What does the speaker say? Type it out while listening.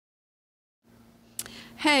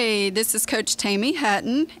Hey, this is Coach Tammy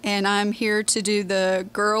Hatton, and I'm here to do the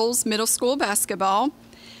girls middle school basketball.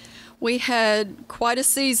 We had quite a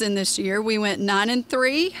season this year. We went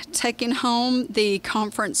 9-3, taking home the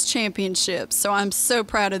conference championship. So I'm so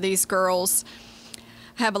proud of these girls.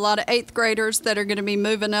 I have a lot of 8th graders that are going to be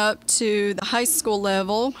moving up to the high school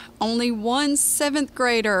level. Only one 7th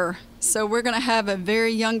grader. So we're going to have a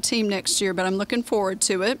very young team next year, but I'm looking forward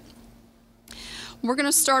to it. We're going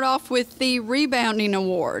to start off with the rebounding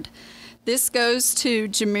award. This goes to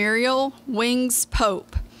Jamariel Wings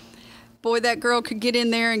Pope. Boy, that girl could get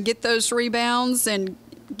in there and get those rebounds and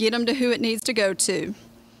get them to who it needs to go to.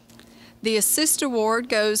 The assist award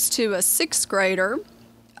goes to a 6th grader,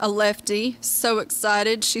 a lefty. So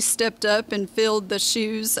excited she stepped up and filled the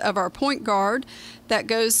shoes of our point guard. That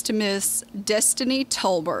goes to Miss Destiny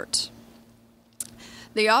Tolbert.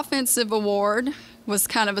 The offensive award was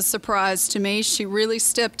kind of a surprise to me. She really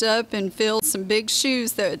stepped up and filled some big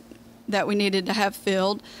shoes that we needed to have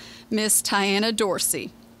filled. Miss Tiana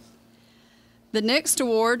Dorsey. The next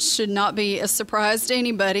award should not be a surprise to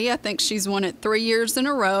anybody. I think she's won it 3 years in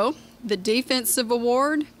a row. The defensive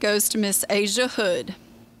award goes to Miss Asia Hood.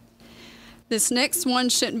 This next one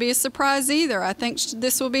shouldn't be a surprise either. I think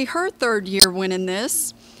this will be her 3rd year winning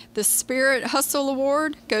this. The Spirit Hustle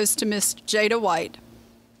Award goes to Miss Jada White.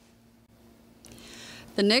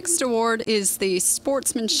 The next award is the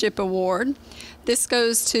Sportsmanship Award. This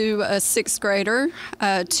goes to a 6th grader,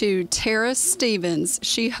 to Tara Stevens.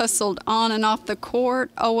 She hustled on and off the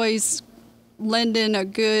court, always lending a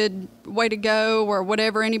good way to go or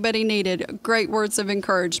whatever anybody needed. Great words of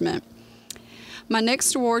encouragement. My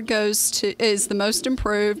next award is the Most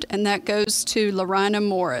Improved, and that goes to Lorina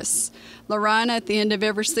Morris. Lorina, at the end of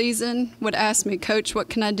every season, would ask me, Coach, what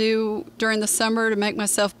can I do during the summer to make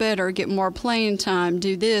myself better, get more playing time,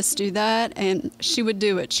 do this, do that, and she would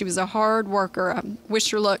do it. She was a hard worker. I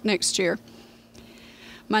wish her luck next year.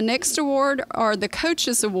 My next award are the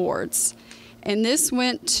Coaches Awards, and this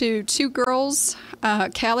went to 2 girls,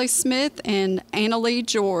 Callie Smith and Annalie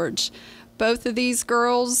George. Both of these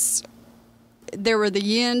girls, they were the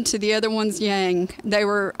yin to the other one's yang. They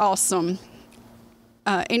were awesome.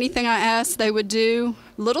 Anything I asked, they would do.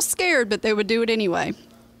 A little scared, but they would do it anyway.